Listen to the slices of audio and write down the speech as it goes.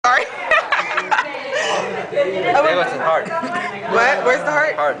There goes his heart. What? Where's the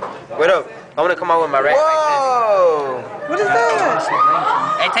heart? Heart. Wait up. I want to come out with my right. Whoa! What is that?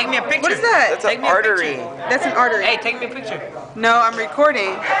 Hey, take me a picture. What is that? That's an artery. That's an artery. Hey, take me a picture. No, I'm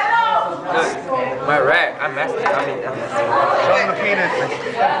recording. Look, my rat. I'm messing. Show him the penis.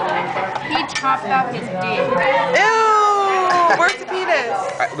 He chopped off his dick. Ew! Where's the penis?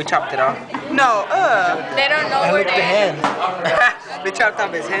 We chopped it off. No, They don't know where they are. We chopped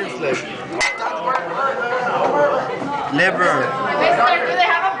off his hands. Look. Liver. Mister, do they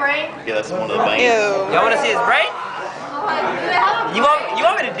have a brain? Yeah, that's one of the veins. Ew. Y'all want to see his brain? You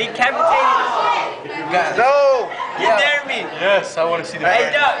want me to decapitate it? No! You dare me? Yes, I want to see the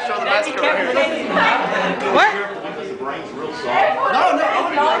Hey, brain. Doug, show the decapitate it. What?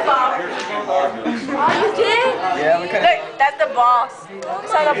 You did? Yeah, we Look, that's the balls.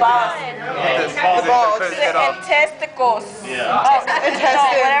 These are the balls. The balls. And testicles. Yeah. Oh, no,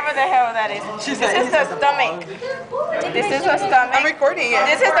 whatever the hell that is. This is the stomach. This is the I'm stomach. recording it.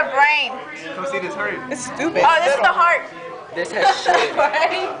 This is the brain. Come see this hurt. It's stupid. Oh, this is the heart. This has shit.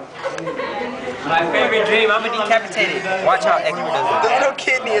 My favorite dream, I'm gonna decapitate it. Watch how X does it. There's no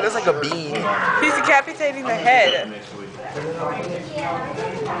kidney. It looks like a bean. He's decapitating the head.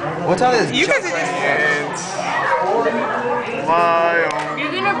 What's all this? You guys are just...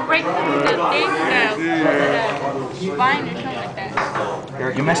 You're gonna break the thing now. Spine or something like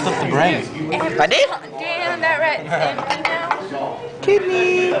that. You messed up the brain. I did? Damn, that rat's empty now.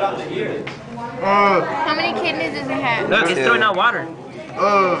 Kidney. How many kidneys does it have? Look, it's throwing out water.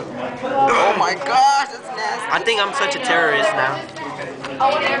 Oh my gosh, that's nasty. I think I'm such a terrorist now.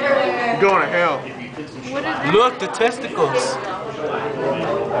 You're going to hell. Look, the testicles.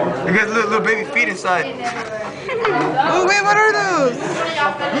 You got little baby feet inside. Oh wait, what are those?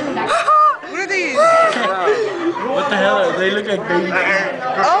 What are these? What the hell? They look like baby feet.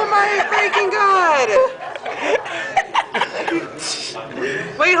 Oh my freaking god!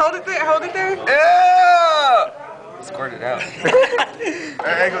 Wait, hold it there, hold it there. Ew! Squirt it out.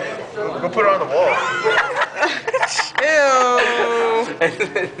 Hey, go put it on the wall. Ew.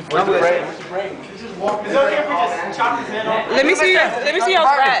 Where's the brain? Let me see your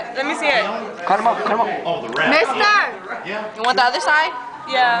rat. Let me see it. Cut him up, cut him up. Oh, the rat. Mister! You want the other side?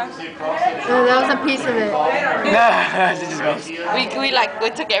 Yeah. No, that was a piece of it. We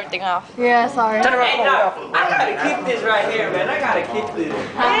took everything off. Yeah, sorry. Turn around. I gotta keep this right here, man. I gotta keep this.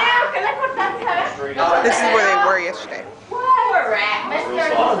 This is where they were yesterday.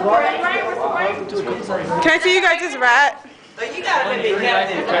 Can I see you guys' rat? Look, you gotta let me get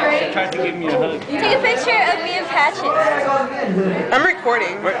this. Tried to give me a hug. Take a picture of me and Patches. I'm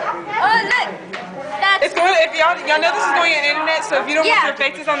recording. Oh, look. That's, It's going. If y'all know this is going on the internet, so if you don't want your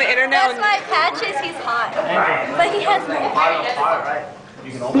faces on the internet, that's my Patches. He's hot. But he has no hair.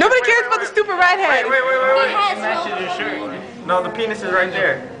 nobody cares about the stupid rat head. Wait. He has no Matches your shirt. No, the penis is right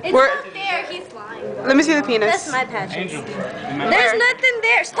there. It's Where- not there. He's lying. Let me see the penis. That's my Patches. There's nothing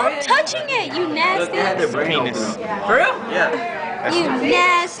there. Stop touching it, you nasty. Penis. For real? Yeah. You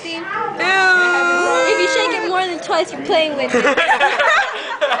nasty. Ew. If you shake it more than twice, you're playing with it.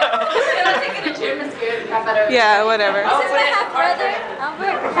 Yeah, whatever. This is my half brother,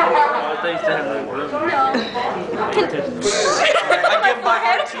 Albert.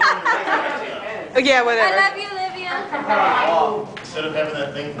 Yeah, I whatever. love you, Olivia. Instead of having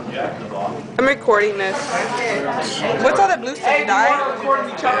that thing from Jack in the Box. I'm recording this. What's all that blue stuff? You die?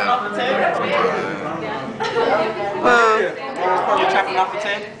 You're chopping off the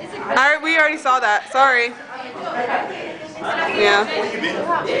 10? Alright, we already saw that. Sorry. Yeah.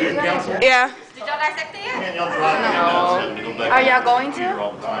 Yeah. Did y'all dissect it yet? No. Are y'all going to?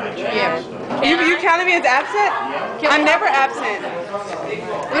 You counted me as absent? I'm never absent.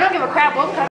 We don't give a crap. We'll cut